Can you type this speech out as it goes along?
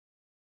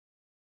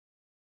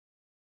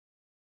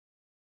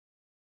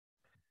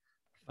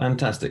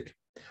Fantastic.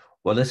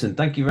 Well, listen,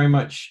 thank you very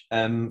much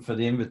for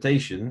the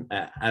invitation.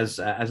 As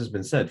has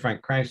been said,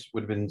 Frank Kraus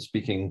would have been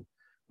speaking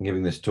and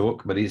giving this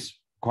talk, but he's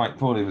quite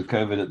poorly with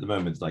COVID at the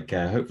moment. Like,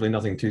 hopefully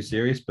nothing too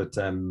serious, but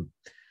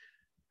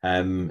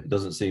it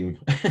doesn't seem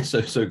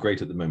so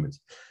great at the moment.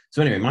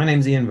 So anyway, my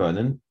name's Ian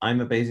Vernon.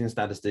 I'm a Bayesian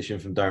statistician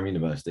from Durham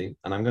University,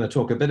 and I'm going to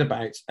talk a bit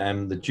about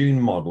the June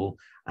model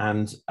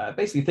and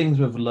basically things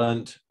we've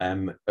learned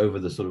over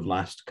the sort of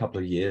last couple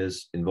of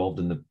years involved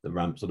in the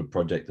RAMP sort of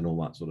project and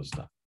all that sort of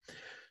stuff.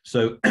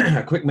 So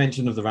a quick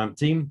mention of the RAMP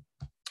team.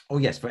 Oh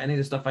yes, for any of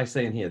the stuff I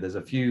say in here, there's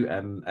a few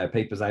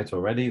papers out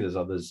already. There's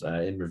others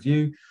in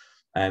review.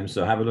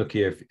 So have a look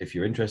here if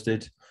you're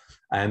interested.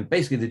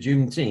 Basically, the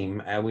June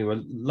team, we were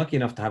lucky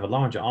enough to have a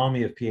large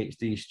army of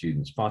PhD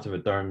students, part of a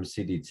Durham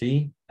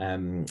CDT,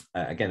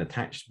 again,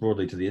 attached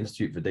broadly to the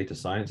Institute for Data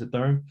Science at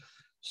Durham.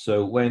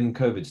 So when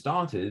COVID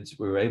started,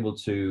 we were able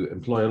to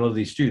employ a lot of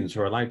these students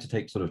who are allowed to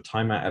take sort of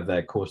time out of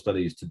their core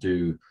studies to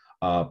do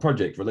a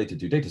project related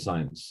to data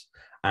science.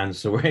 And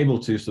so we're able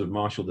to sort of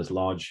marshal this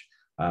large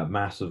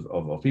mass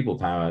of people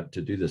power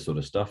to do this sort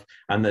of stuff.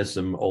 And there's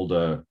some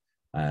older,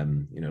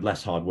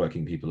 less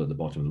hardworking people at the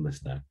bottom of the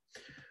list there.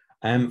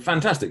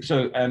 Fantastic.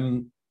 So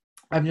I'm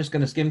just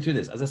going to skim through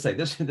this. As I say,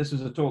 this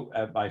was a talk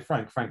by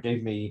Frank. Frank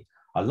gave me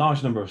a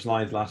large number of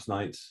slides last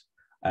night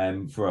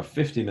for a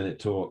 50-minute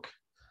talk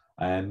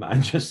and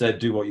just said,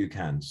 do what you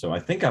can. So I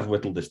think I've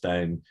whittled this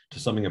down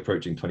to something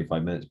approaching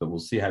 25 minutes, but we'll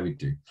see how we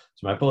do.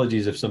 So my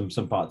apologies if some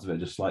parts of it are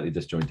just slightly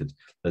disjointed.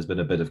 There's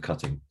been a bit of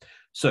cutting.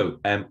 So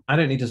I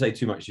don't need to say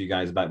too much to you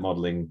guys about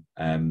modeling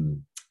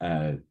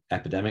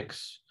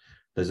epidemics.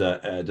 There's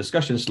a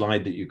discussion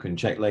slide that you can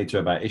check later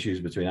about issues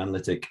between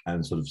analytic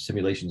and sort of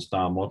simulation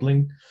style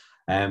modeling.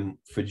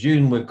 For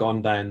June, we've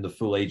gone down the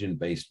full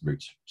agent-based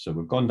route. So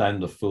we've gone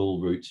down the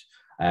full route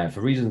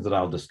for reasons that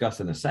I'll discuss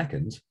in a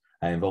second,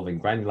 involving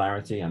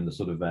granularity and the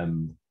sort of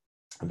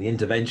the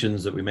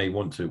interventions that we may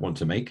want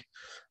to make.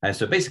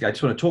 So basically, I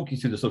just want to talk you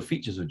through the sort of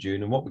features of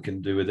June and what we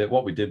can do with it,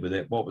 what we did with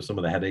it, what were some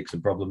of the headaches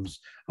and problems,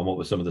 and what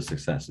were some of the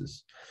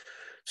successes.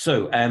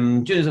 So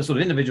June is a sort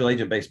of individual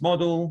agent-based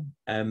model.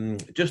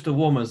 Just to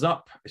warm us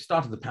up, it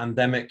started the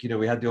pandemic.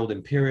 We had the old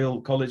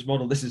Imperial College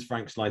model. This is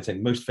Frank's slide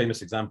saying most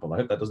famous example. I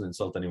hope that doesn't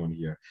insult anyone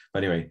here.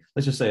 But anyway,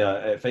 let's just say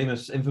a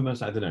famous,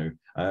 infamous, I don't know,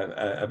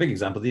 a big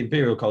example, the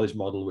Imperial College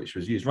model, which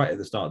was used right at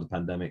the start of the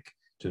pandemic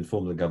to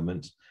inform the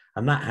government.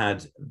 And that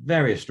had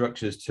various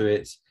structures to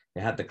it.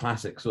 It had the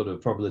classic sort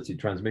of probability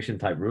transmission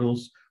type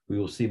rules. We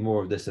will see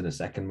more of this in a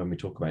second when we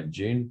talk about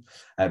June.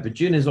 But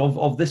June is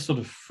of this sort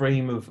of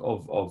frame of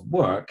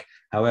work.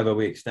 However,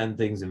 we extend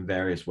things in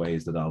various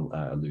ways that I'll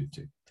allude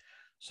to.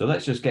 So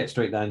let's just get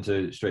straight down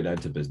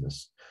to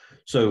business.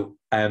 So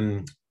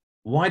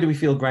why do we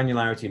feel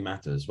granularity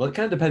matters? Well, it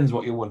kind of depends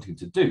what you're wanting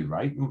to do,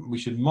 right? We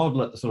should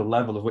model at the sort of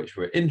level of which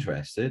we're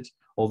interested,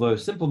 although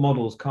simple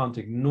models can't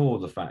ignore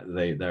the fact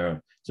that there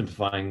are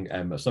simplifying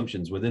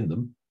assumptions within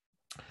them.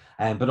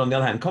 But on the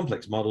other hand,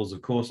 complex models,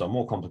 of course, are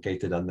more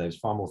complicated and there's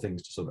far more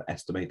things to sort of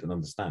estimate and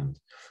understand.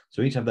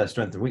 So each have their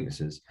strengths and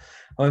weaknesses.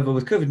 However,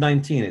 with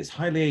COVID-19, it's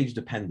highly age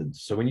dependent.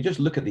 So when you just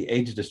look at the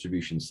age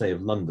distribution, say,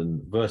 of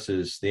London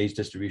versus the age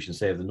distribution,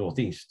 say, of the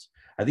Northeast,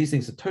 these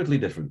things are totally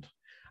different.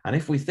 And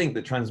if we think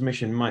that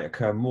transmission might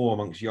occur more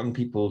amongst young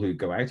people who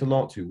go out a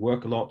lot, who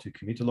work a lot, who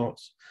commute a lot,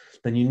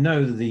 then you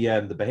know that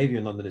the behavior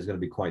in London is going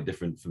to be quite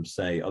different from,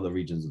 say, other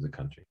regions of the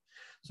country.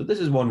 So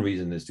this is one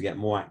reason, is to get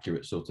more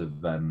accurate sort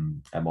of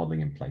modeling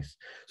in place.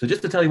 So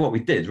just to tell you what we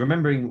did,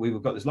 remembering we've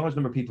got this large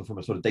number of people from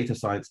a sort of data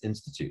science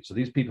institute. So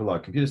these people are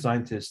computer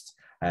scientists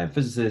and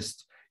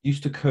physicists,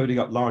 used to coding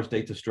up large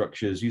data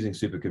structures using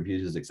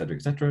supercomputers, et cetera,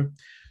 et cetera.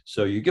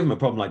 So you give them a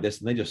problem like this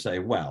and they just say,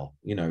 well,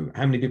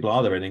 how many people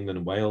are there in England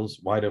and Wales?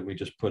 Why don't we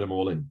just put them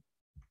all in?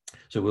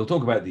 So we'll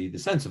talk about the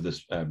sense of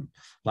this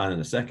plan in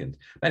a second.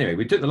 But anyway,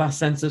 we took the last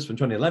census from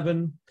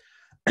 2011.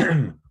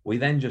 We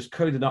then just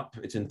coded up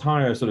its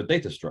entire sort of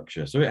data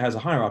structure. So it has a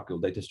hierarchical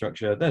data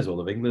structure. There's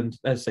all of England.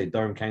 There's, say,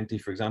 Durham County,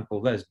 for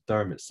example. There's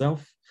Durham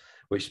itself,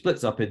 which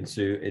splits up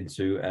into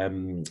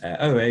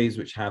OAs,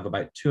 which have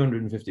about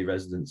 250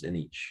 residents in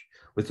each,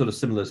 with sort of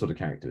similar sort of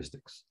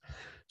characteristics.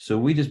 So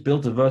we just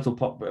built a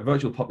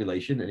virtual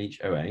population in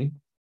each OA,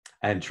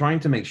 and trying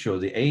to make sure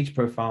the age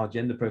profile,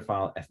 gender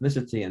profile,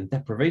 ethnicity, and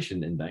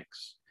deprivation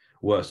index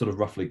were sort of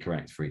roughly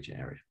correct for each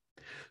area.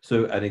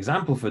 So an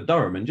example for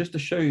Durham, and just to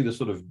show you the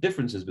sort of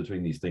differences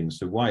between these things,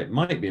 so why it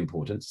might be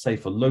important, say,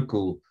 for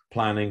local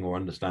planning or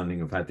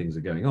understanding of how things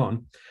are going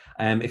on.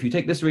 If you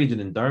take this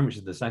region in Durham, which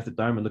is the south of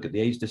Durham, and look at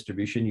the age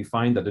distribution, you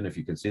find, I don't know if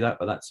you can see that,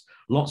 but that's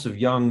lots of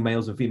young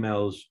males and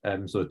females,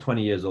 sort of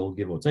 20 years old,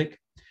 give or take.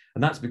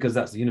 And that's because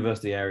that's the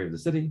university area of the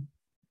city.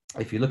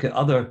 If you look at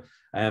other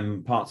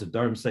parts of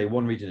Durham, say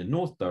one region in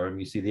North Durham,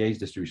 you see the age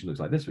distribution looks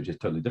like this, which is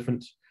totally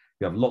different.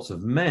 You have lots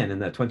of men in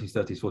their 20s,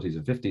 30s, 40s,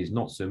 and 50s,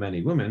 not so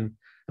many women.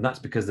 And that's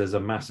because there's a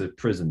massive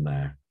prison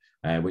there,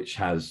 which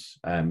has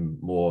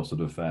more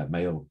sort of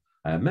male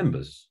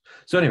members.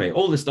 So anyway,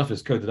 all this stuff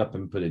is coded up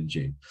and put in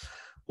June.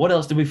 What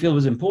else do we feel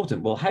was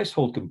important? Well,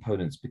 household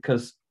components,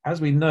 because as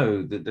we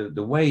know,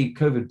 the way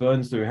COVID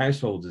burns through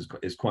households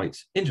is quite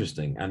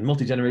interesting, and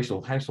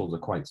multi-generational households are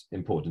quite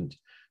important.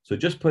 So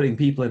just putting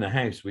people in a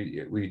house,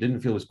 we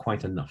didn't feel was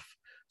quite enough.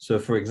 So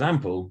for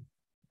example,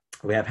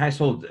 we have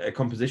household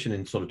composition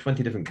in sort of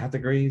 20 different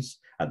categories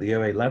at the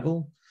OA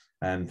level,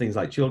 things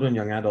like children,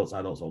 young adults,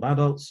 adults, old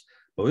adults.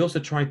 But we also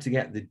tried to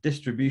get the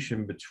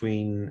distribution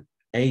between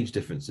age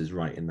differences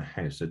right in the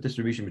house. So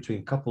distribution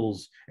between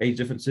couples, age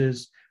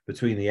differences,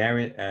 between the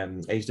area,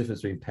 age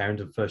difference between parent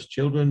and first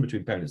children,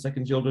 between parent and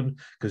second children,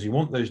 because you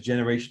want those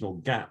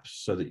generational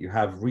gaps so that you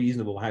have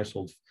reasonable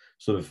household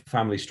sort of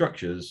family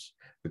structures,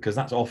 because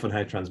that's often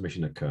how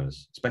transmission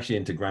occurs, especially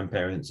into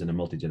grandparents in a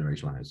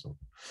multi-generational household.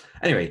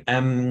 Anyway,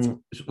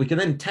 we can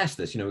then test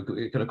this.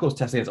 We can of course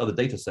test against other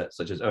data sets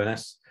such as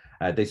ONS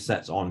data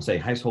sets on, say,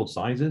 household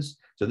sizes.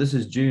 So this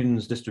is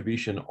June's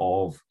distribution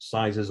of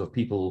sizes of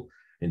people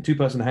in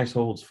two-person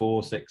households,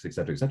 4, 6, et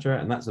cetera,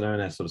 and that's an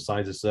ONS sort of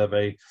sizes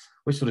survey,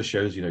 which sort of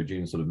shows,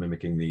 June sort of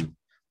mimicking the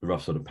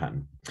rough sort of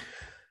pattern.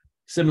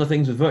 Similar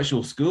things with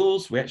virtual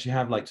schools. We actually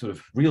have like sort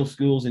of real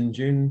schools in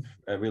June,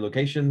 real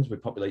locations. We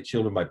populate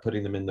children by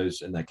putting them in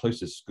their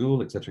closest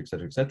school, et cetera, et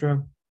cetera, et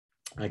cetera.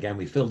 Again,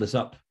 we fill this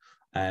up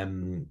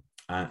and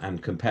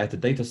compare to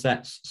data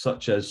sets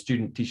such as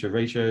student-teacher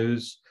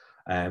ratios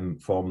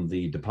from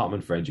the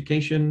Department for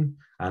Education,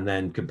 and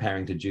then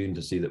comparing to June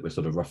to see that we're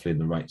sort of roughly in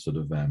the right sort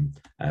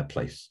of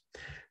place.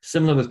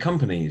 Similar with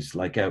companies,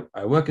 like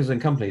workers in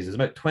companies, there's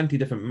about 20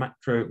 different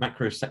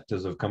macro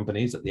sectors of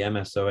companies at the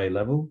MSOA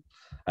level,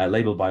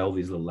 labeled by all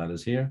these little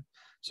letters here.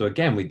 So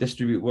again, we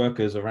distribute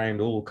workers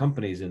around all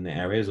companies in the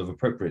areas of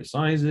appropriate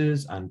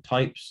sizes and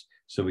types,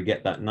 so we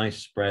get that nice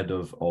spread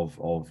of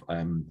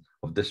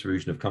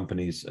distribution of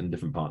companies in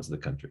different parts of the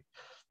country.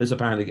 This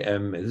apparently,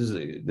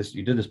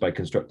 you did this by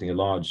constructing a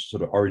large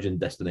sort of origin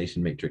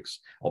destination matrix,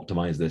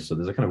 optimize this. So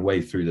there's a kind of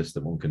way through this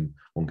that one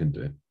can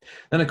do it.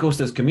 Then of course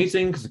there's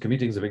commuting, because the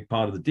commuting is a big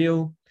part of the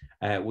deal.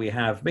 We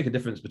make a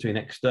difference between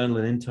external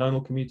and internal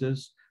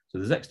commuters. So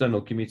there's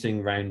external commuting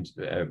around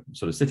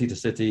sort of city to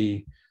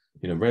city,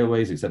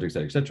 railways, et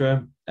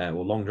cetera,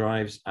 or long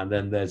drives. And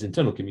then there's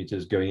internal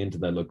commuters going into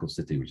their local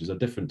city, which is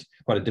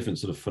quite a different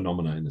sort of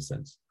phenomena in a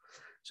sense.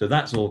 So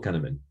that's all kind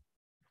of in.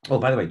 Oh,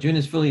 by the way, June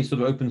is fully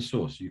sort of open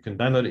source. You can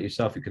download it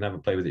yourself. You can have a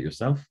play with it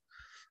yourself.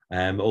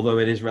 Although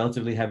it is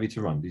relatively heavy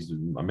to run. These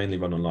are mainly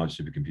run on large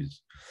supercomputers.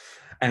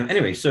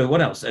 Anyway, so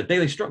what else?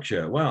 Daily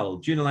structure. Well,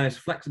 June allows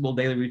flexible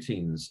daily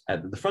routines.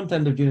 The front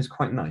end of June is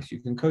quite nice.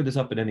 You can code this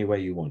up in any way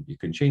you want. You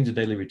can change the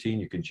daily routine.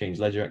 You can change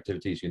leisure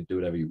activities. You can do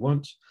whatever you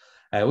want.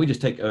 We just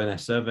take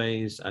ONS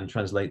surveys and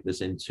translate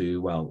this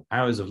into, well,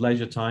 hours of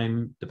leisure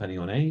time, depending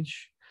on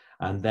age,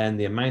 and then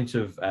the amount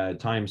of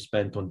time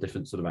spent on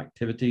different sort of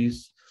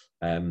activities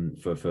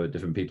for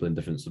different people in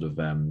different sort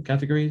of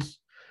categories.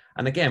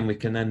 And again, we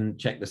can then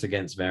check this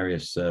against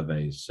various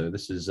surveys. So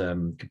this is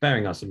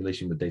comparing our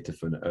simulation with data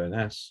for an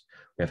ONS.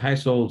 We have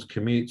households,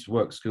 commutes,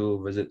 work,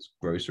 school, visits,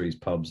 groceries,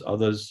 pubs,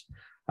 others,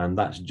 and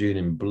that's June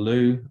in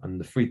blue, and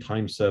the free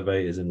time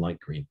survey is in light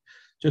green,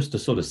 just to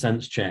sort of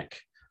sense check.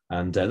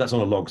 And that's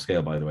on a log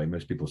scale, by the way.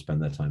 Most people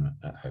spend their time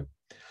at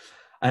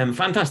home.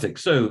 Fantastic.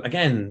 So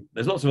again,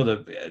 there's lots of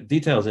other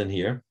details in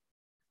here.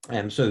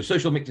 So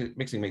social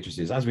mixing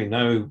matrices, as we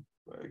know,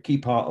 a key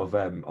part of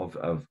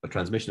a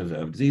transmission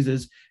of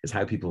diseases is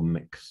how people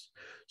mix.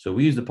 So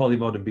we use the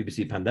Polymod and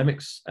BBC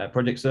Pandemics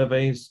project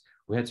surveys.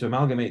 We had to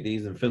amalgamate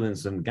these and fill in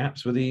some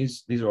gaps with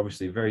these. These are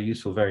obviously very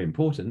useful, very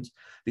important.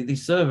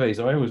 These surveys,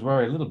 I always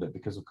worry a little bit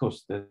because, of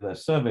course, they're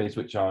surveys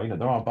which are,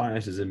 there are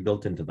biases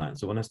built into that.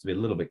 So one has to be a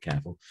little bit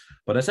careful.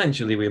 But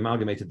essentially, we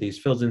amalgamated these,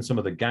 filled in some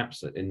of the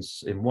gaps.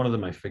 In one of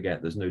them, I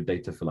forget, there's no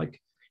data for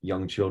like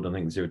young children, I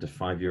think 0 to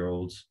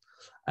 5-year-olds.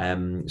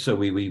 So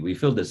we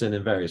filled this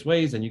in various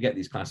ways, and you get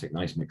these classic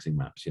nice mixing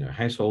maps,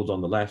 households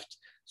on the left.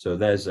 So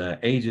there's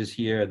ages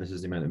here, and this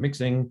is the amount of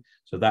mixing.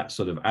 So that's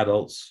sort of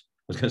adults.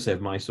 I was going to say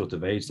of my sort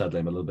of age, sadly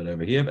I'm a little bit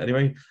over here, but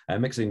anyway,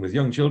 mixing with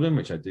young children,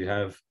 which I do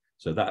have.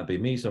 So that would be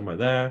me somewhere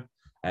there.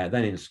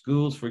 Then in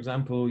schools, for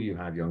example, you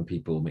have young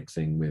people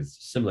mixing with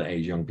similar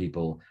age young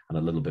people and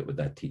a little bit with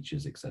their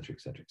teachers, et cetera, et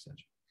cetera, et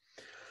cetera.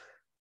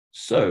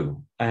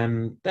 So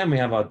then we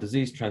have our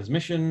disease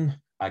transmission.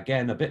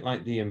 Again, a bit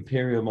like the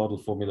imperial model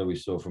formula we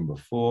saw from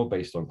before,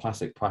 based on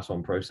classic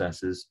Poisson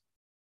processes,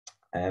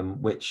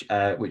 which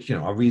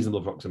are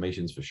reasonable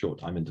approximations for short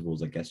time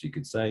intervals, I guess you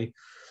could say,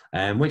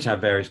 which have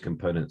various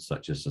components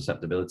such as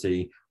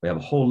susceptibility. We have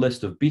a whole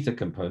list of beta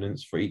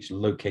components for each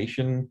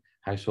location,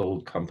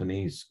 household,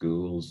 companies,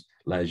 schools,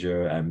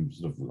 leisure,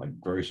 sort of like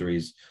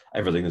groceries,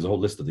 everything. There's a whole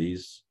list of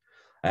these.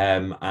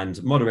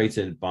 And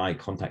moderated by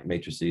contact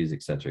matrices,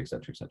 et cetera, et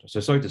cetera, et cetera. So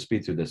sorry to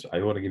speed through this.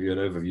 I want to give you an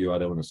overview. I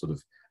don't want to sort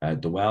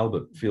of dwell,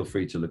 but feel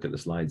free to look at the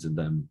slides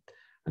and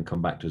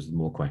come back to us with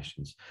more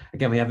questions.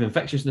 Again, we have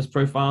infectiousness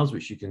profiles,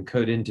 which you can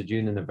code into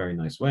June in a very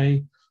nice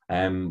way.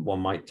 One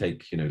might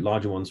take,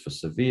 larger ones for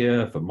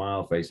severe, for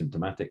mild, for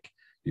asymptomatic.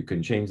 You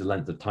can change the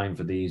length of time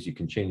for these. You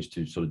can change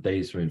to sort of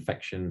days for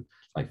infection.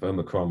 Like for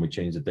Omicron, we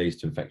changed the days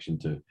to infection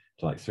to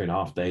like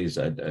 3.5 days,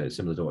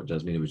 similar to what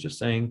Jasmina was just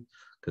saying.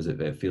 because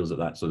it feels that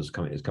that sort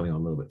of is coming on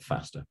a little bit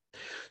faster.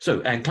 So,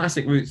 and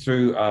classic route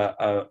through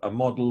a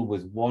model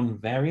with one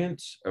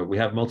variant. We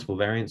have multiple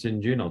variants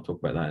in June. I'll talk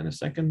about that in a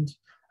second.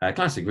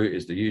 Classic route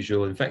is the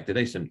usual: infected,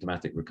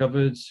 asymptomatic,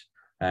 recovered.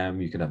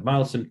 You can have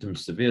mild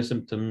symptoms, severe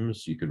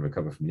symptoms. You can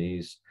recover from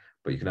these,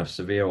 but you can have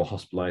severe or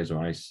hospitalized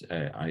or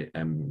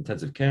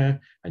intensive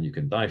care, and you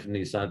can die from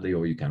these, sadly,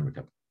 or you can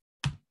recover.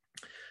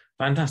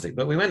 Fantastic.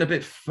 But we went a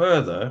bit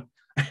further.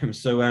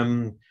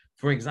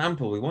 For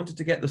example, we wanted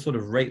to get the sort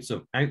of rates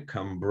of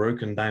outcome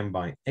broken down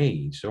by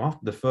age. So after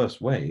the first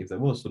wave, there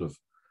was sort of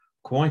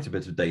quite a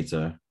bit of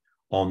data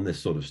on this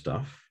sort of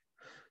stuff.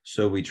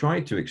 So we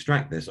tried to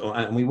extract this,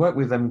 and we worked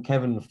with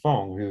Kevin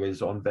Fong, who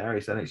is on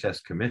various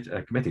NHS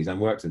committees and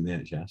works in the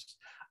NHS,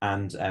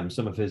 and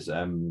some of his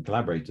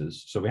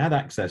collaborators. So we had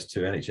access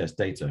to NHS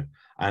data,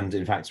 and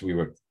in fact, we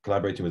were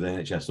collaborating with the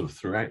NHS sort of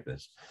throughout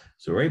this.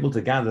 So we're able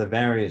to gather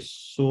various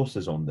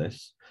sources on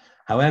this.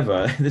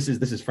 However, this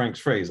is Frank's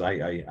phrase.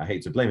 I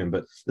hate to blame him,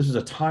 but this was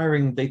a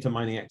tiring data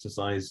mining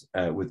exercise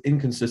with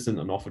inconsistent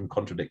and often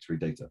contradictory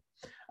data.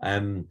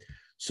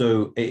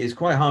 So it is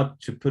quite hard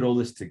to put all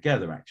this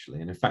together,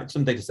 actually. And in fact,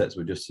 some data sets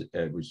were just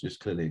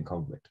clearly in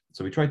conflict.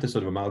 So we tried to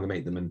sort of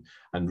amalgamate them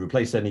and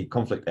replace any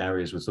conflict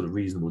areas with sort of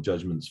reasonable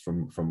judgments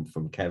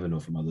from Kevin or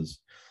from others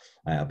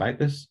about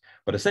this.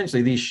 But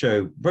essentially, these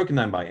show, broken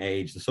down by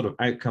age, the sort of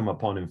outcome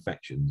upon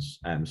infections.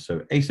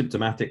 So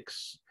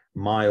asymptomatics,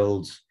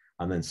 mild,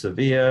 and then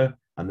severe,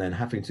 and then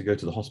having to go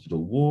to the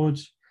hospital ward,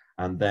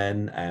 and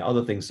then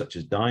other things such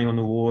as dying on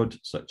the ward,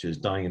 such as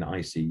dying in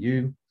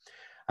ICU.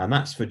 And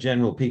that's for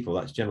general people,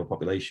 that's general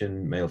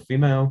population, male,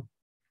 female.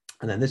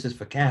 And then this is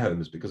for care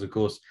homes, because of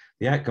course,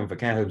 the outcome for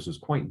care homes was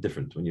quite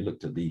different when you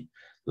looked at the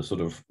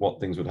sort of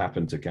what things would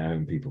happen to care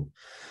home people.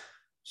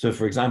 So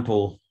for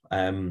example,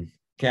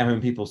 care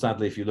home people,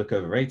 sadly, if you look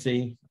over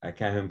 80,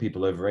 care home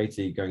people over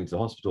 80 going to the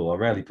hospital are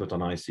rarely put on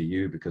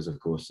ICU because of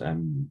course,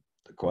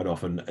 quite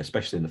often,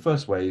 especially in the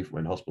first wave,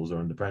 when hospitals are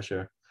under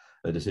pressure,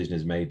 a decision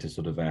is made to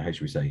sort of, how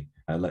should we say,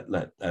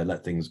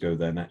 let things go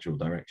their natural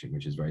direction,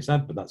 which is very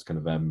sad, but that's kind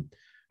of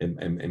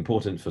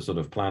important for sort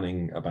of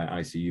planning about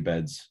ICU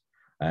beds.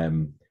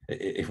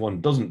 If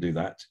one doesn't do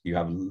that, you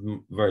have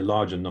very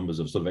larger numbers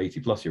of sort of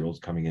 80-plus-year-olds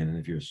coming in, and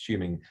if you're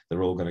assuming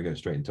they're all going to go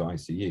straight into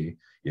ICU,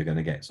 you're going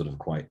to get sort of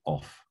quite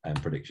off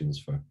predictions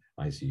for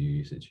ICU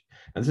usage.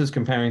 And this is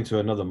comparing to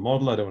another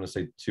model. I don't want to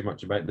say too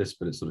much about this,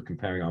 but it's sort of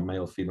comparing our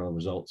male-female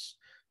results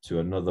to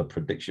another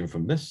prediction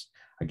from this.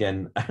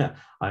 Again,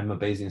 I'm a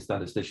Bayesian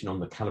statistician on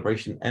the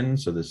calibration end,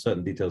 so there's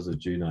certain details of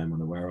June I'm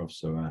unaware of,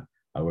 so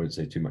I won't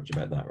say too much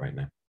about that right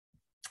now.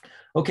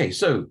 Okay,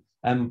 so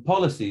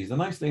policies. The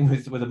nice thing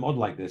with a model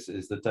like this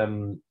is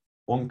that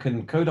one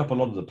can code up a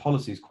lot of the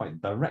policies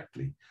quite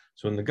directly.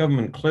 So when the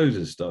government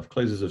closes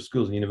of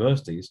schools and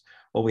universities,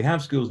 well, we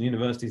have schools and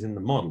universities in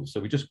the model,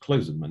 so we just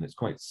close them, and it's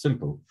quite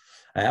simple.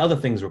 Other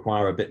things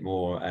require a bit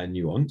more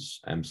nuance,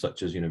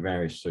 such as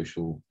various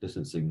social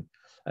distancing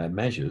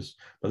measures.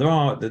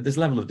 But this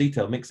level of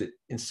detail makes it,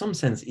 in some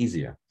sense,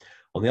 easier.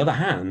 On the other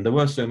hand, there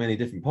were so many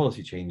different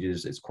policy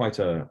changes, it's quite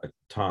a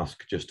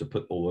task just to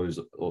put all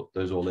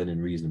those all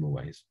in reasonable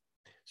ways.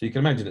 So you can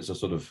imagine it's a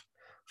sort of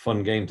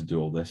fun game to do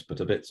all this,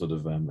 but a bit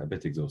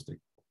exhausting.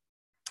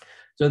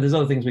 So there's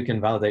other things we can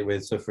validate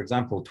with. So for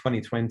example,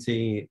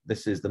 2020,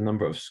 this is the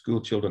number of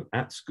school children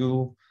at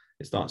school.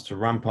 It starts to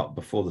ramp up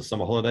before the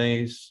summer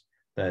holidays.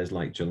 There's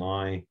like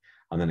July,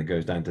 and then it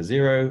goes down to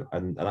 0.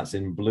 And that's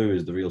in blue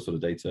is the real sort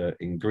of data.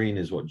 In green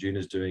is what June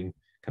is doing,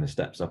 kind of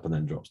steps up and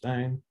then drops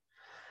down.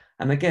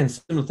 And again,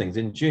 similar things.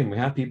 In June, we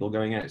have people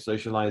going out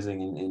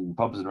socializing in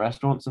pubs and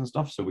restaurants and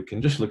stuff. So we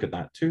can just look at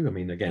that too. I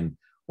mean, again,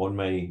 one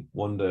may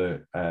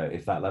wonder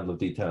if that level of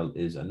detail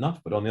is enough,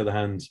 but on the other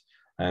hand,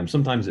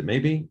 sometimes it may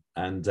be,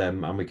 and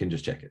we can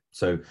just check it.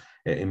 So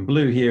in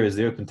blue here is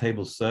the Open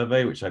Tables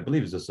survey, which I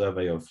believe is a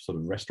survey of sort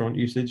of restaurant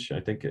usage. I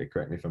think,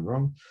 correct me if I'm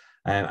wrong.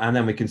 And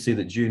then we can see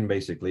that June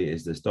basically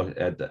is this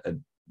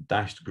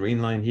dashed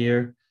green line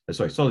here,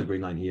 solid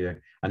green line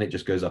here, and it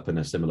just goes up in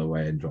a similar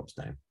way and drops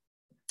down.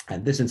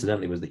 And this,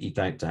 incidentally, was the Eat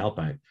Out to Help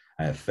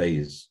Out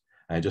phase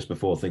just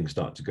before things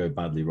start to go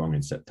badly wrong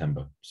in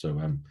September. So,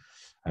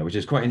 which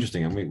is quite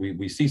interesting. And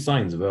we see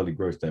signs of early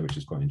growth there, which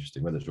is quite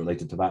interesting. Whether it's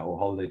related to that or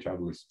holiday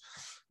travel is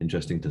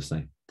interesting to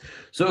say.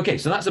 So, okay,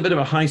 so that's a bit of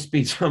a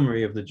high-speed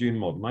summary of the June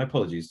model. My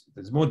apologies.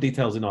 There's more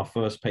details in our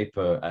first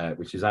paper,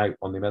 which is out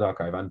on the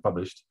medRxiv and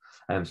published.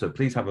 So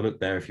please have a look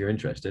there if you're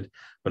interested.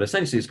 But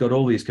essentially, it's got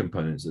all these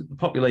components: the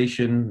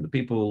population, the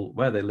people,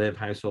 where they live,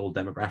 household,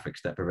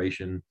 demographics,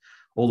 deprivation,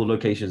 all the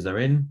locations they're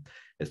in.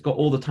 It's got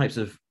all the types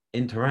of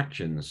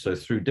interactions. So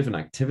through different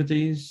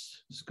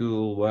activities,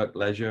 school, work,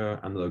 leisure,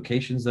 and the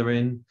locations they're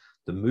in,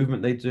 the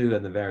movement they do,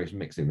 and the various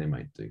mixing they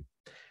might do.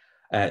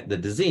 The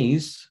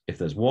disease, if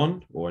there's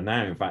one, or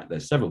now, in fact,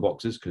 there's several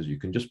boxes because you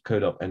can just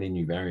code up any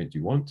new variant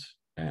you want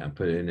and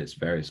put it in its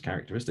various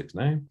characteristics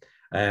now.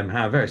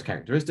 Have various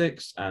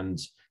characteristics and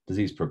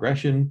disease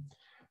progression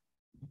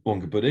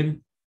one could put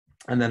in.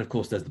 And then, of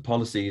course, there's the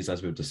policies,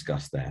 as we've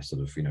discussed there,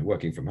 sort of,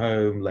 working from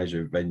home,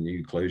 leisure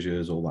venue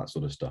closures, all that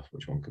sort of stuff,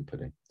 which one can put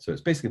in. So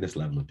it's basically this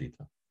level of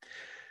detail.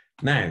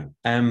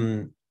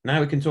 Now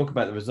we can talk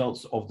about the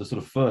results of the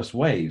sort of first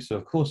wave. So,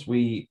 of course,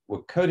 we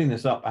were coding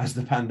this up as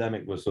the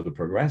pandemic was sort of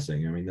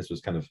progressing. I mean, this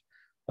was kind of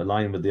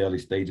aligned with the early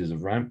stages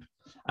of ramp.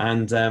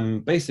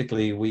 And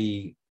basically,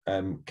 we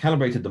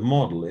calibrated the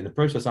model in a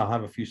process I'll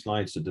have a few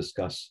slides to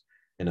discuss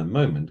in a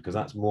moment, because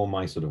that's more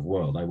my sort of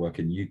world. I work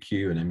in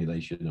UQ and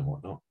emulation and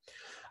whatnot.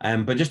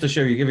 But just to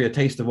show you, give you a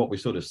taste of what we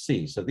sort of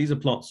see. So these are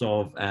plots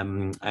of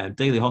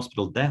daily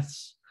hospital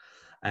deaths.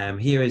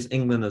 Here is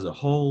England as a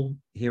whole.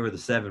 Here are the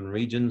 7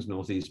 regions: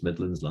 Northeast,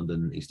 Midlands,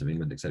 London, East of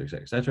England, et cetera, et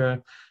cetera, et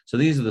cetera. So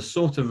these are the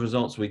sort of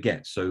results we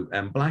get. So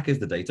black is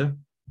the data,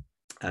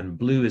 and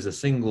blue is a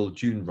single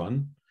June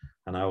run.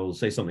 And I will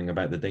say something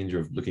about the danger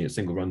of looking at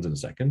single runs in a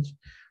second.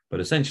 But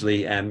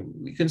essentially,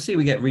 you can see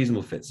we get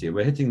reasonable fits here.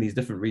 We're hitting these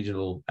different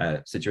regional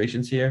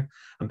situations here.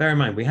 And bear in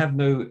mind, we have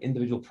no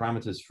individual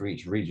parameters for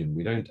each region.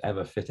 We don't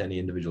ever fit any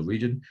individual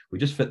region. We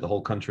just fit the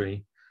whole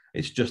country.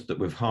 It's just that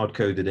we've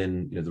hard-coded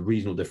in the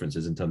regional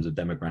differences in terms of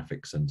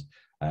demographics and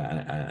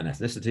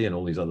ethnicity and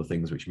all these other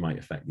things which might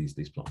affect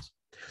these plots.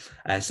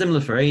 Similar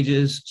for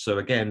ages. So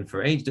again,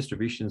 for age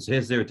distributions,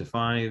 here's 0 to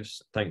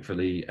 5s.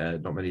 Thankfully,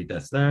 not many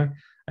deaths there.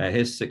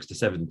 Here's 6 to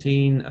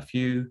 17, a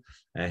few.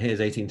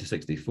 Here's 18 to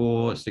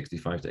 64,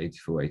 65 to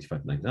 84,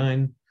 85 to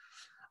 99.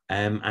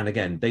 And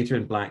again, data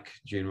in black,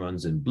 June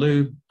runs in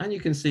blue. And you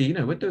can see,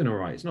 we're doing all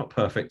right. It's not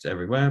perfect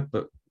everywhere,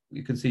 but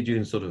you can see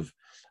June sort of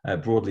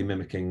broadly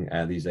mimicking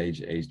these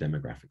age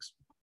demographics.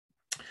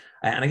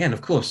 And again,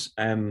 of course,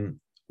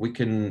 we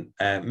can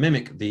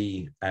mimic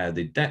the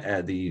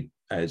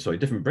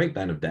different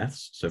breakdown of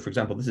deaths. So for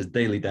example, this is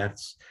daily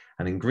deaths.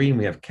 And in green,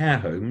 we have care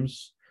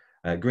homes.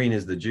 Green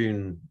is the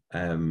June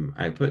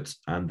output,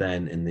 and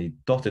then in the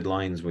dotted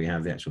lines we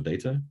have the actual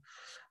data,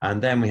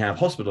 and then we have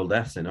hospital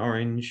deaths in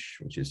orange,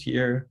 which is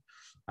here,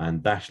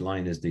 and dashed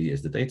line is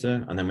the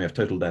data, and then we have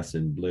total deaths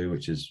in blue,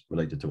 which is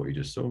related to what you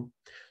just saw.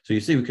 So you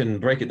see we can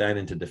break it down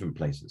into different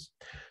places.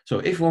 So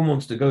if one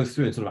wants to go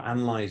through and sort of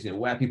analyze,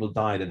 where people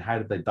died and how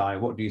did they die,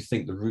 what do you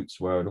think the roots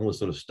were, and all this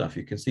sort of stuff,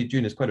 you can see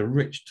June is quite a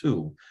rich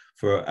tool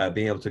for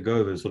being able to go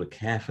over and sort of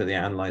carefully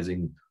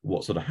analyzing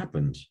what sort of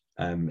happened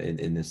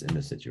in this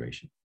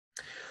situation.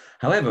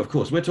 However, of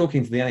course, we're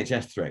talking to the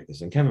NHS throughout this,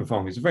 and Kevin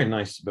Fong is a very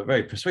nice but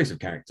very persuasive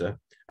character,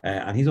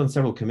 and he's on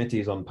several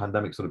committees on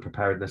pandemic sort of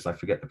preparedness. I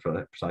forget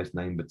the precise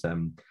name, but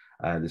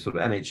the sort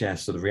of NHS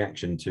sort of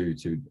reaction to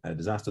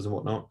disasters and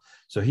whatnot.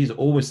 So he's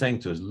always saying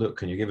to us, look,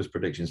 can you give us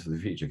predictions for the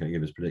future? Can you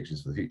give us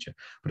predictions for the future?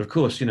 But of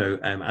course,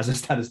 as a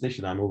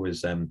statistician, I'm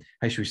always, how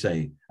should we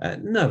say,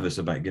 nervous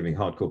about giving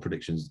hardcore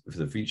predictions for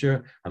the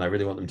future. And I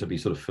really want them to be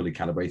sort of fully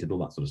calibrated, all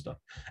that sort of stuff.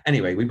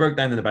 Anyway, we broke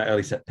down in about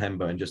early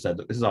September and just said,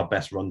 look, this is our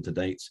best run to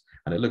date.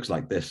 And it looks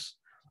like this.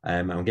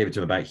 And we gave it to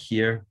him about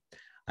here.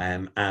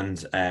 And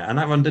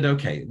that run did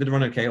okay. It did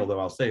run okay, although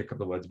I'll say a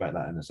couple of words about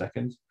that in a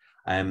second.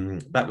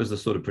 That was the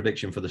sort of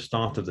prediction for the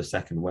start of the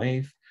second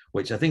wave,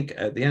 which I think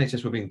the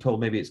NHS were being told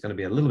maybe it's going to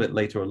be a little bit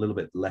later or a little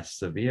bit less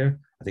severe.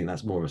 I think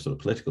that's more of a sort of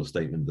political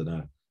statement than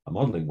a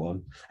modelling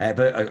one. But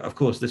of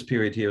course, this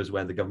period here is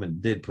where the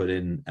government did put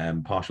in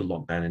partial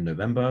lockdown in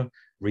November,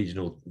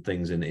 regional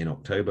things in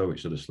October,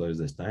 which sort of slows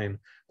this down.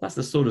 That's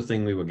the sort of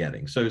thing we were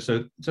getting. So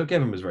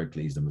Kevin was very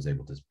pleased and was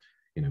able to,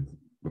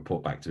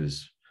 report back to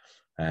his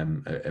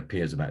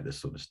peers about this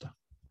sort of stuff.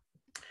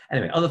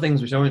 Anyway, other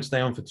things which I won't stay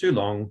on for too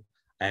long.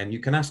 And you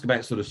can ask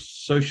about sort of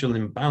social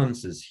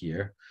imbalances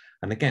here.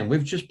 And again,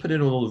 we've just put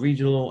in all the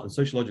regional and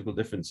sociological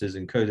differences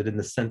encoded in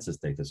the census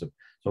data. So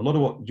a lot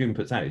of what June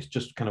puts out is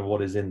just kind of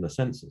what is in the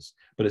census.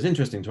 But it's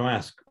interesting to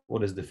ask,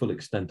 what is the full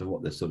extent of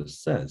what this sort of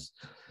says?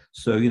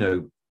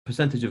 So,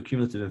 percentage of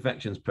cumulative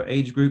infections per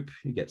age group,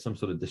 you get some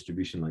sort of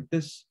distribution like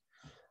this.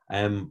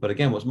 But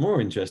again, what's more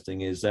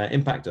interesting is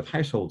impact of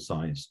household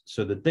size.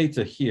 So the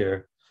data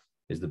here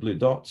is the blue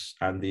dots,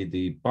 and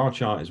the bar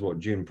chart is what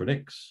June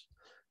predicts.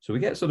 So we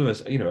get sort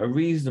of a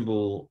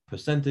reasonable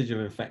percentage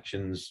of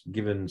infections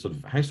given sort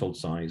of household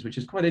size, which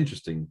is quite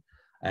interesting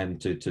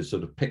to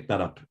sort of pick that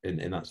up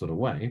in that sort of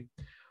way.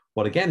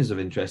 What again is of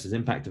interest is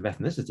impact of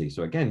ethnicity.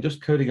 So again,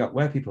 just coding up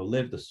where people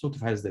live, the sort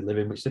of houses they live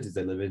in, which cities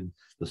they live in,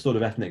 the sort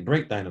of ethnic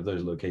breakdown of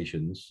those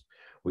locations,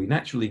 we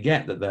naturally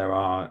get that there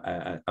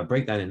are a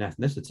breakdown in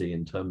ethnicity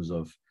in terms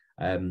of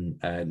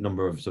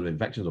number of sort of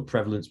infections or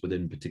prevalence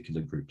within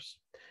particular groups.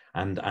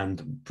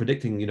 And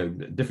predicting,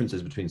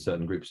 differences between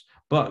certain groups,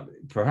 but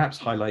perhaps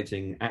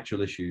highlighting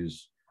actual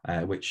issues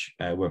which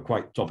were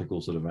quite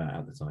topical sort of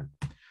at the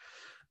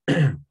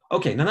time.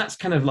 Okay, now that's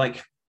kind of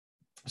like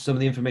some of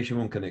the information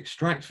one can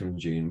extract from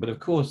June, but of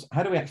course,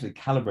 how do we actually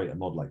calibrate a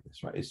mod like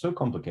this, right? It's so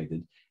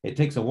complicated. It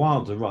takes a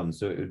while to run.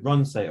 So it would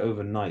run, say,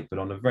 overnight, but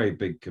on a very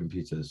big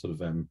computer, sort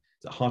of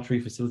it's a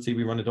Hartree facility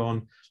we run it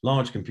on,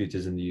 large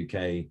computers in the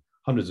UK,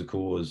 hundreds of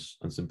cores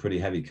and some pretty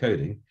heavy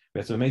coding. We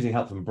had some amazing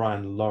help from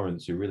Brian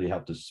Lawrence, who really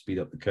helped us speed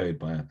up the code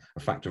by a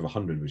factor of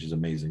 100, which is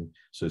amazing.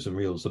 So some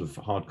real sort of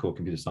hardcore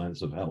computer science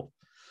sort of help.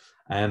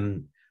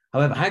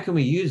 However, how can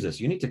we use this?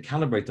 You need to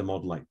calibrate a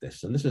model like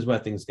this. And this is where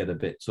things get a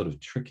bit sort of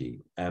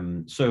tricky.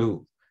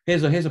 So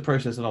here's a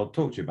process that I'll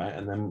talk to you about,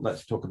 and then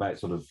let's talk about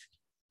sort of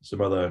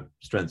some other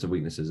strengths and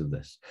weaknesses of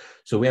this.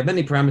 So we have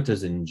many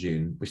parameters in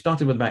June. We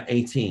started with about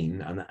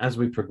 18, and as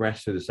we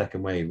progressed through the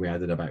second wave, we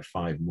added about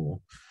 5 more.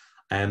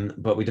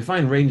 But we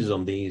define ranges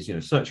on these,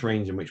 search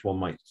range in which one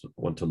might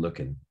want to look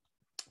in.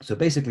 So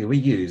basically we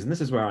use, and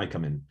this is where I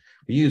come in,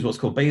 we use what's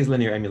called Bayes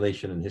linear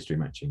emulation and history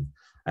matching.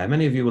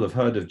 Many of you will have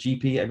heard of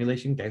GP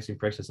emulation, Gaussian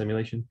process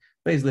emulation.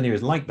 Bayes linear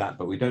is like that,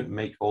 but we don't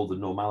make all the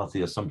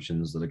normality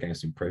assumptions that a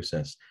Gaussian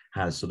process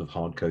has sort of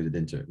hard-coded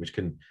into it, which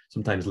can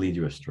sometimes lead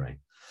you astray.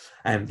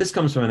 And this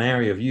comes from an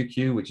area of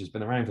UQ, which has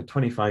been around for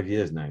 25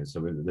 years now. So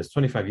there's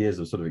 25 years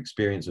of sort of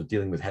experience of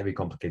dealing with heavy,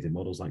 complicated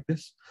models like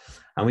this.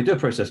 And we do a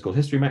process called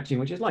history matching,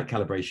 which is like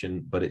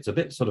calibration, but it's a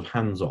bit sort of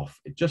hands-off.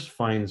 It just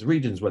finds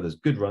regions where there's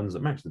good runs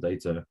that match the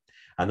data,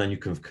 and then you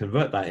can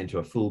convert that into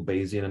a full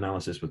Bayesian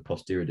analysis with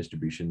posterior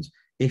distributions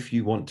if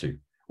you want to,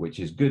 which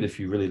is good if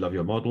you really love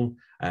your model.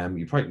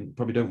 You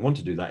probably don't want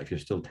to do that if you're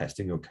still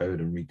testing your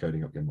code and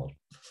recoding up your model.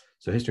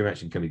 So history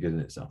matching can be good in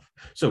itself.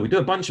 So we do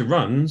a bunch of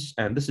runs,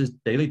 and this is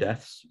daily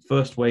deaths,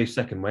 first wave,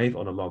 second wave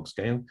on a log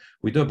scale.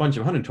 We do a bunch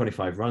of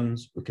 125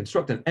 runs. We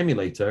construct an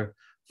emulator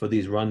for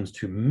these runs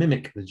to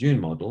mimic the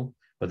June model,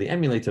 but the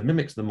emulator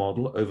mimics the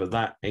model over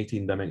that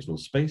 18-dimensional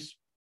space.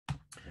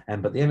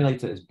 But the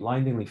emulator is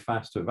blindingly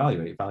fast to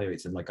evaluate. It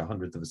evaluates in like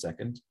 100th of a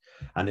second,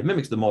 and it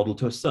mimics the model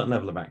to a certain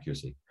level of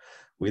accuracy.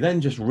 We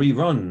then just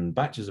rerun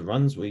batches of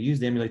runs. We use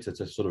the emulator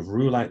to sort of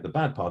rule out the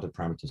bad part of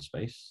parameter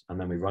space, and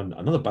then we run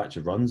another batch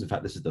of runs. In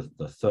fact, this is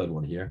the third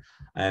one here,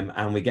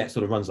 and we get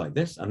sort of runs like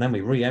this, and then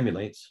we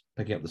re-emulate,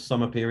 picking up the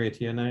summer period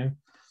here now.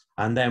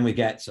 And then we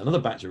get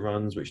another batch of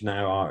runs, which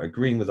now are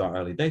agreeing with our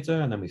early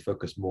data, and then we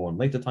focus more on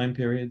later time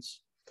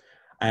periods.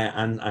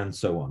 And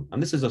so on.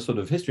 And this is a sort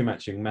of history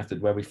matching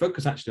method where we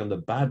focus actually on the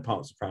bad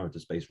parts of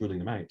parameter space, ruling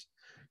them out,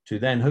 to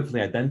then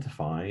hopefully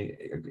identify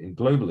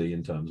globally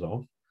in terms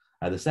of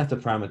the set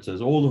of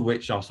parameters, all of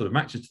which are sort of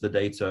matches to the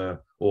data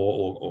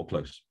or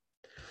close.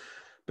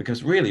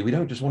 Because really, we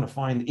don't just want to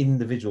find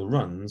individual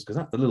runs, because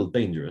that's a little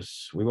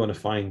dangerous. We want to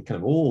find kind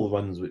of all the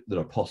runs that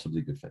are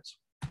possibly good fits.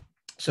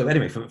 So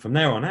anyway, from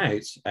there on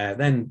out,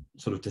 then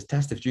sort of to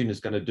test if June is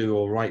going to do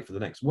all right for the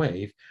next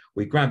wave,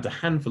 we grabbed a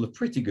handful of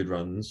pretty good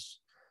runs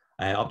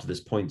up to this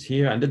point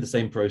here, and did the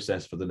same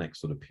process for the next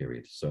sort of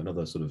period. So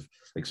another sort of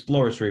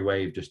exploratory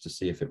wave just to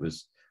see if it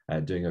was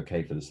doing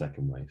okay for the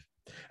second wave.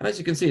 And as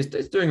you can see,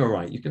 it's doing all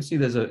right. You can see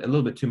there's a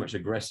little bit too much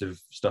aggressive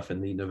stuff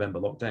in the November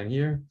lockdown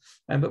here,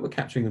 but we're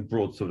capturing a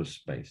broad sort of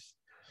space.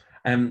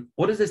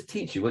 What does this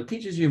teach you? Well, it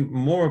teaches you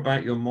more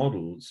about your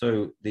model.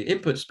 So the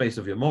input space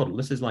of your model,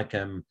 this is like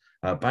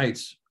about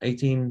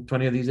 18,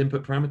 20 of these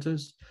input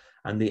parameters.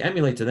 And the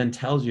emulator then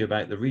tells you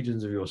about the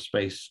regions of your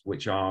space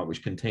which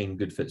contain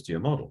good fits to your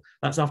model.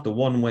 That's after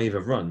one wave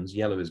of runs.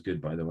 Yellow is good,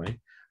 by the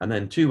way. And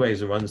then 2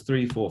 waves of runs,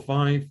 3, 4,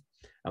 5.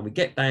 And we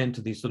get down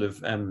to these sort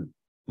of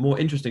more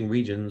interesting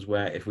regions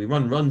where if we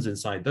run runs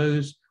inside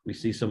those, we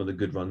see some of the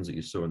good runs that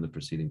you saw in the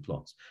preceding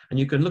plots. And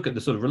you can look at the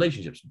sort of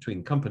relationships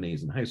between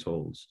companies and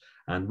households,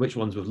 and which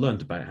ones we've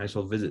learned about,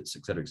 household visits,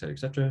 et cetera, et cetera, et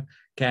cetera.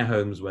 Care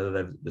homes,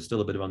 whether there's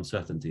still a bit of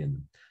uncertainty in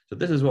them. So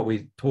this is what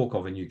we talk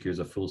of in UQ as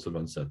a full sort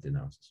of uncertainty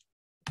analysis.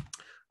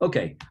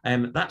 Okay,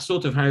 that's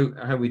sort of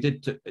how we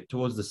did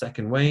towards the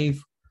second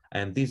wave.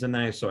 And these are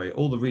now, sorry,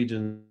 all the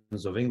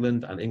regions of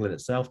England and England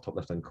itself, top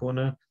left-hand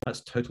corner.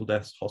 That's total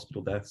deaths,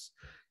 hospital deaths.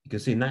 You can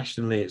see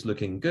nationally it's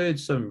looking good.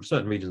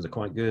 Certain regions are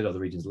quite good, other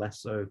regions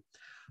less so.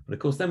 But of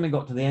course, then we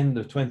got to the end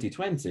of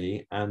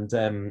 2020, and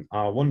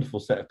our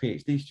wonderful set of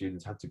PhD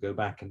students had to go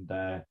back and,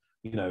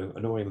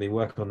 annoyingly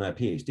work on their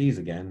PhDs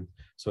again.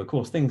 So of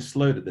course, things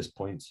slowed at this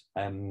point.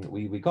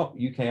 We got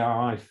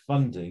UKRI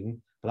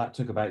funding, but that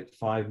took about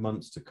 5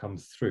 months to come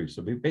through.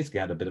 So we basically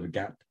had a bit of a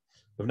gap.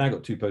 We've now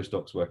got 2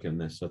 postdocs working on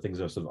this, so things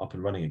are sort of up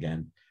and running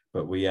again.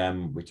 But we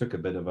took a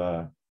bit of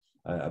a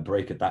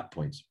break at that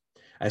point.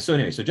 So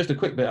anyway, so just a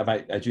quick bit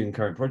about June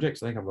current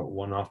projects. I think I've got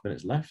 1.5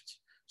 minutes left.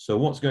 So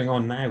what's going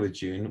on now with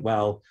June?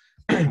 Well,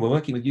 we're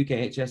working with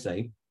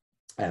UKHSA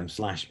 /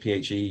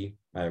 PHE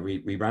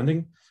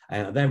rebranding.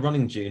 They're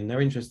running June.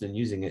 They're interested in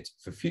using it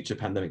for future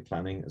pandemic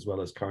planning as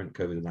well as current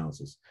COVID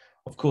analysis.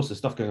 Of course, there's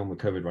stuff going on with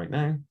COVID right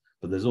now,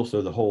 but there's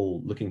also the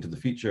whole looking to the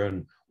future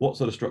and what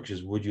sort of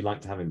structures would you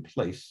like to have in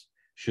place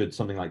should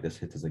something like this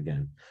hit us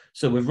again.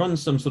 So we've run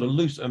some sort of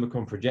loose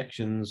Omicron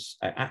projections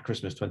at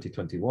Christmas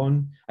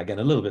 2021. Again,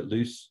 a little bit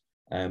loose,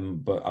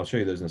 but I'll show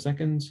you those in a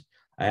second.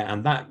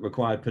 And that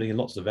required putting in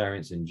lots of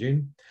variants in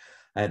June.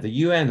 The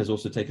UN has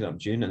also taken up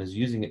June and is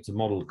using it to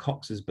model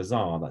Cox's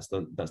Bazar. That's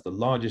the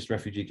largest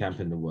refugee camp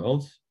in the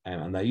world.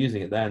 And they're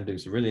using it there and doing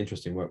some really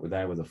interesting work with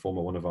a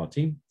former one of our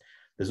team.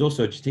 There's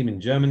also a team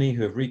in Germany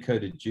who have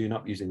recoded June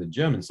up using the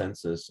German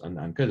census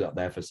and coded up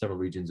there for several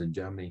regions in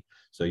Germany.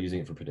 So using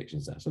it for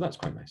predictions there. So that's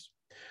quite nice.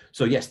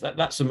 So yes,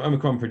 that's some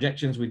Omicron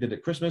projections we did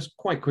at Christmas.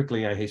 Quite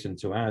quickly, I hasten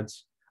to add.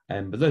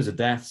 But those are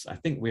deaths. I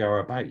think we are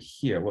about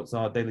here. What's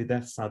our daily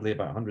deaths? Sadly,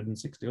 about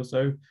 160 or so.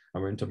 And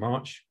we're into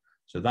March.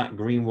 So that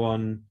green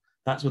one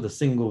That's with a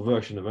single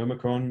version of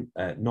Omicron,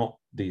 not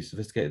the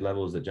sophisticated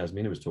levels that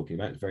Jasmina was talking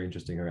about. It's very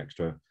interesting, her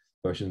extra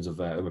versions of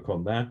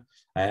Omicron there.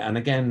 And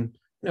again,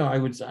 I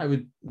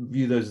would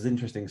view those as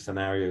interesting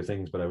scenario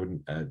things, but I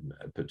wouldn't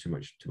put too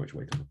much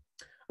weight on them.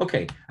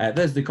 Okay,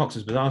 there's the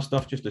Cox's Bazar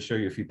stuff, just to show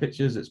you a few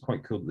pictures. It's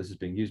quite cool that this is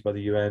being used by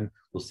the UN.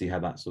 We'll see how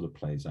that sort of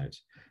plays out.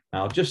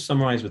 Now, I'll just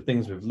summarize with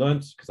things we've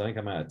learned, because I think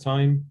I'm out of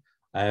time.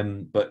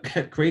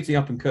 But creating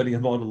up and coding a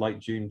model like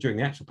June during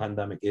the actual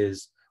pandemic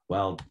is,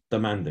 well,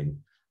 demanding.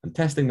 And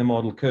testing the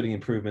model, coding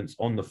improvements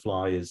on the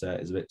fly is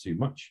a bit too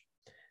much.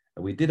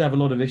 We did have a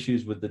lot of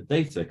issues with the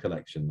data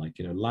collection, like,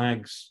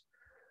 lags,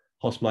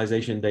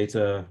 hospitalization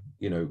data,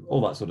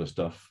 all that sort of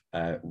stuff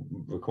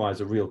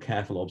requires a real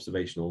careful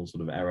observational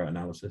sort of error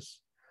analysis.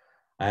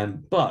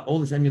 But all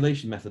this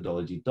emulation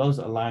methodology does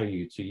allow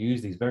you to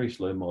use these very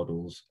slow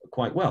models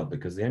quite well,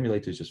 because the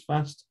emulator is just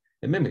fast.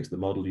 It mimics the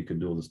model. You can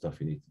do all the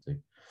stuff you need to do.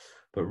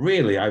 But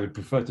really, I would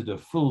prefer to do a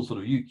full sort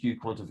of UQ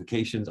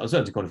quantifications,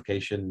 uncertainty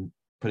quantification,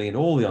 putting in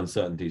all the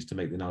uncertainties to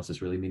make the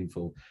analysis really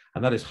meaningful.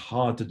 And that is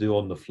hard to do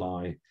on the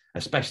fly,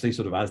 especially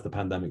sort of as the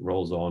pandemic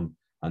rolls on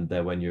and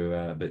when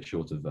you're a bit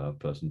short of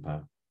person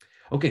power.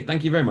 Okay,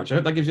 thank you very much. I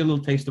hope that gives you a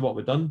little taste of what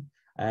we've done.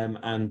 Yeah,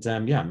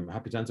 I'm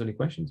happy to answer any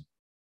questions.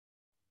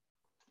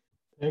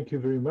 Thank you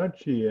very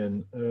much,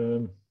 Ian.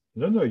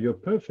 No, you're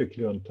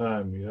perfectly on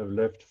time. You have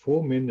left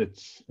 4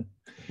 minutes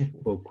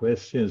for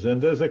questions.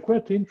 And there's a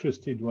quite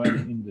interesting one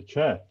in the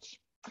chat,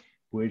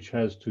 which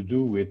has to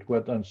do with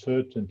what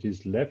uncertainty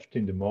is left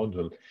in the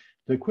model.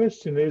 The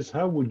question is,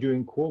 how would you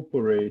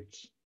incorporate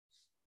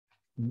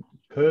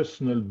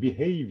personal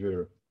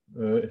behavior?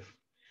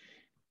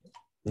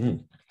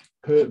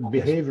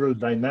 Behavioral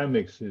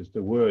dynamics is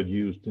the word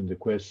used in the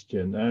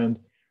question. And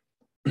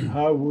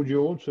how would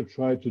you also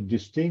try to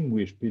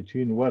distinguish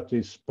between what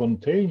is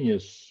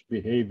spontaneous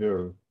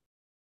behavioral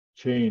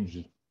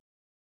change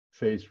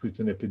faced with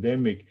an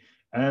epidemic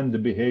and the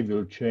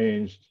behavioral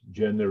change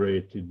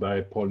generated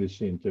by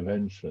policy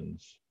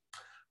interventions?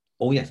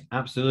 Oh, yes,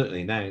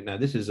 absolutely. Now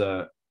this is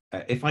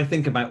if I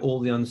think about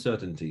all the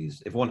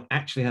uncertainties, if one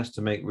actually has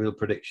to make real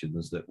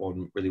predictions that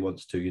one really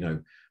wants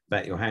to,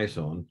 bet your house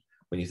on,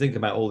 when you think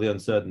about all the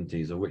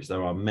uncertainties, of which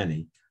there are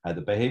many,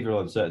 the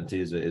behavioral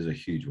uncertainty is a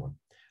huge one.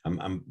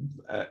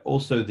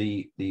 Also,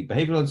 the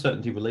behavioral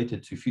uncertainty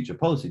related to future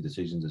policy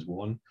decisions is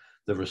one.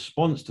 The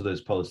response to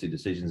those policy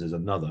decisions is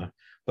another.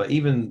 But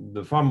even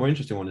the far more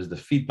interesting one is the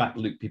feedback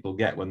loop people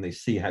get when they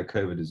see how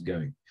COVID is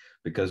going.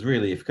 Because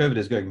really, if COVID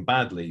is going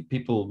badly,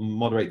 people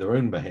moderate their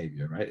own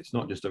behavior, right? It's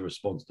not just a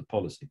response to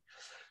policy.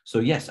 So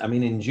yes, I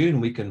mean, in June,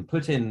 we can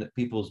put in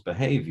people's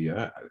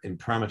behavior in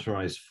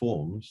parameterized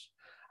forms,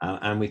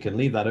 and we can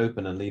leave that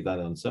open and leave that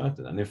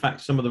uncertain. And in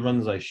fact, some of the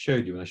runs I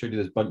showed you, and I showed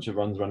you this bunch of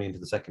runs running into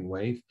the second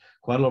wave,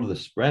 quite a lot of the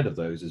spread of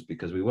those is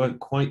because we weren't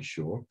quite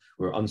sure,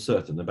 we were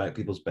uncertain about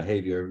people's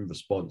behavior in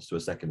response to a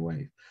second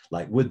wave.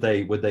 Like, would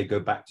they go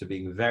back to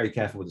being very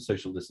careful with the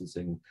social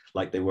distancing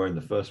like they were in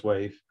the first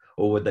wave?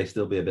 Or would they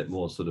still be a bit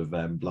more sort of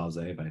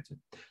blasé about it?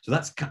 So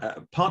that's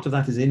part of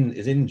that is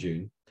in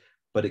June,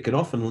 but it can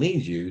often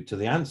lead you to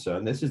the answer,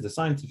 and this is the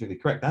scientifically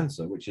correct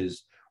answer, which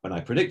is, when I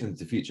predict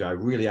into the future, I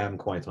really am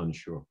quite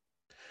unsure.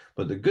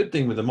 But the good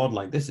thing with a model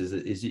like this is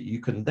that you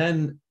can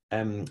then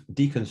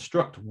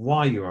deconstruct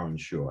why you are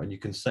unsure. And you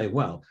can say,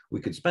 well, we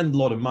could spend a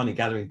lot of money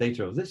gathering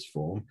data of this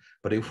form,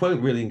 but it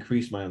won't really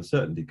increase my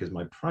uncertainty because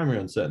my primary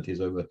uncertainty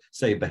is over,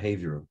 say,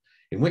 behavioral.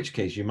 In which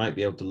case, you might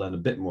be able to learn a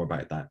bit more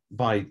about that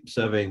by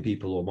surveying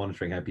people or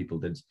monitoring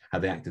how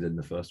they acted in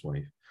the first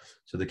wave.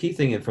 So the key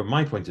thing from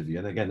my point of view,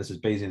 and again, this is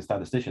Bayesian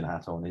statistician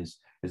hat on, is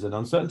an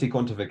uncertainty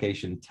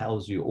quantification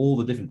tells you all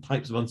the different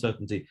types of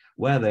uncertainty,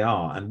 where they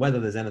are, and whether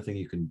there's anything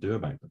you can do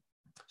about them.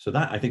 So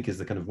that, I think, is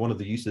the kind of one of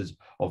the uses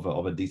of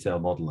a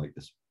detailed model like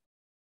this.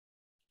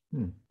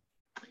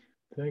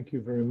 Thank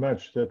you very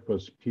much. That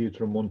was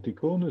Pietro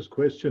Monticone's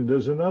question.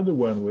 There's another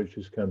one which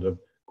is kind of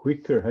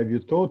quicker. Have you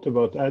thought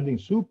about adding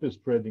super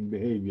spreading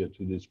behavior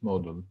to this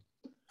model?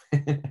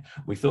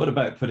 We thought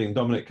about putting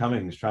Dominic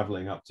Cummings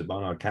traveling up to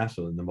Barnard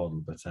Castle in the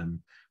model,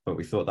 but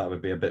we thought that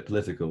would be a bit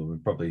political and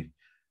would probably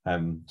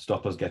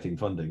stop us getting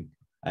funding.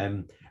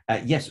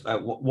 Yes,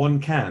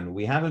 one can.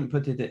 We haven't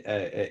put it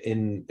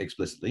in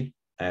explicitly.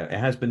 It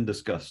has been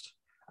discussed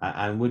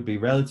and would be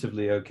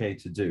relatively okay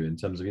to do in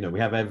terms of, we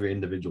have every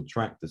individual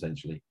tracked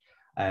essentially.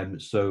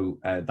 So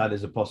that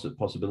is a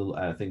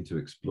possible thing to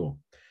explore.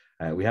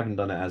 We haven't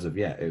done it as of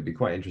yet. It would be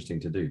quite interesting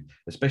to do,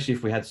 especially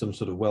if we had some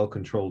sort of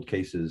well-controlled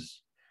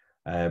cases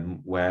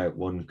where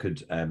one could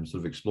sort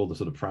of explore the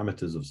sort of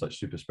parameters of such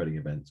super spreading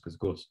events. Because of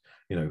course,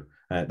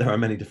 there are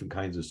many different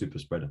kinds of super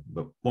spreader,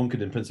 but one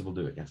could in principle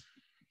do it, yes.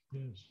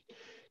 Yes.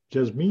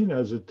 Jasmine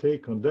has a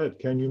take on that.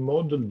 Can you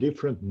model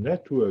different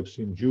networks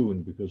in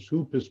June? Because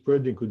super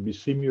spreading could be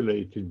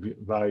simulated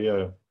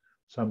via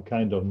some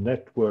kind of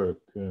network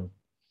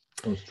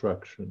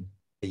construction.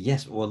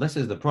 Yes, well, this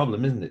is the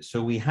problem, isn't it?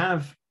 So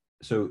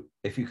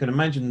if you can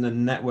imagine the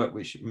network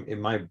which it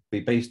might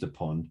be based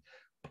upon,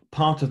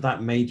 part of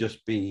that may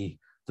just be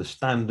the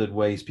standard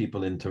ways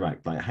people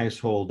interact, like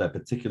household, their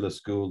particular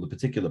school, the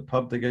particular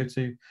pub they go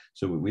to.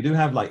 So we do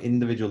have like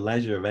individual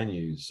leisure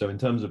venues. So in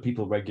terms of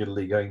people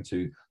regularly going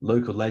to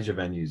local leisure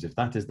venues, if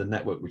that is the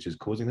network which is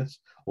causing this,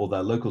 or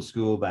their local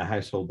school, their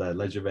household, their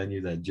leisure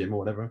venue, their gym or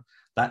whatever,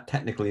 that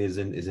technically is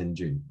in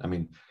June. I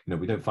mean,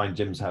 we don't find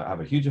gyms have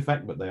a huge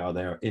effect, but they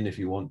are in if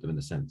you want them in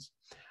a sense.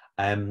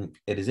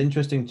 It is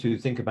interesting to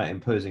think about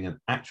imposing an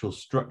actual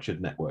structured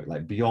network,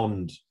 like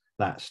beyond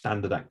that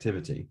standard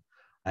activity.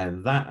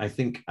 And that I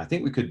think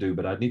we could do,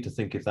 but I'd need to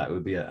think if that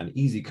would be an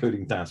easy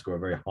coding task or a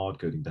very hard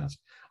coding task.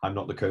 I'm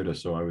not the coder,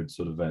 so I would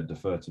sort of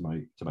defer to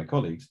my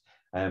colleagues.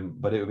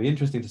 But it would be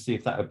interesting to see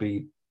if that would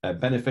be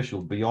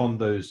beneficial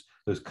beyond those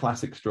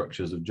classic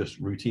structures of just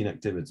routine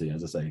activity,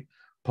 as I say,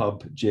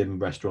 pub, gym,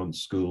 restaurants,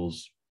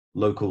 schools,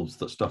 local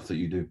stuff that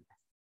you do.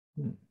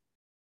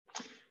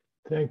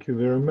 Thank you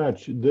very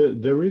much.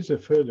 There is a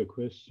further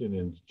question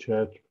in the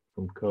chat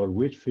from Carl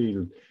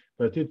Whitfield,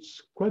 but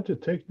it's quite a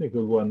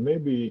technical one.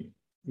 Maybe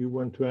you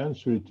want to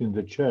answer it in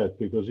the chat,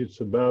 because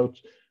it's about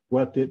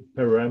what the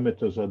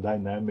parameters are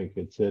dynamic,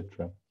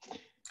 etc.,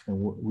 and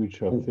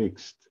which are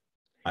fixed.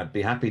 I'd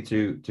be happy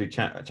to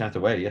chat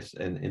away. Yes,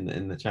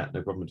 in the chat,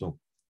 no problem at all.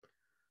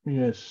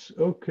 Yes,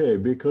 okay,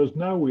 because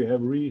now we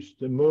have reached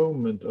the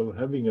moment of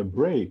having a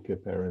break,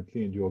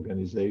 apparently, in the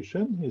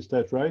organization. Is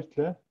that right,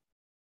 Claire?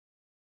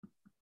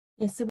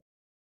 Yes, so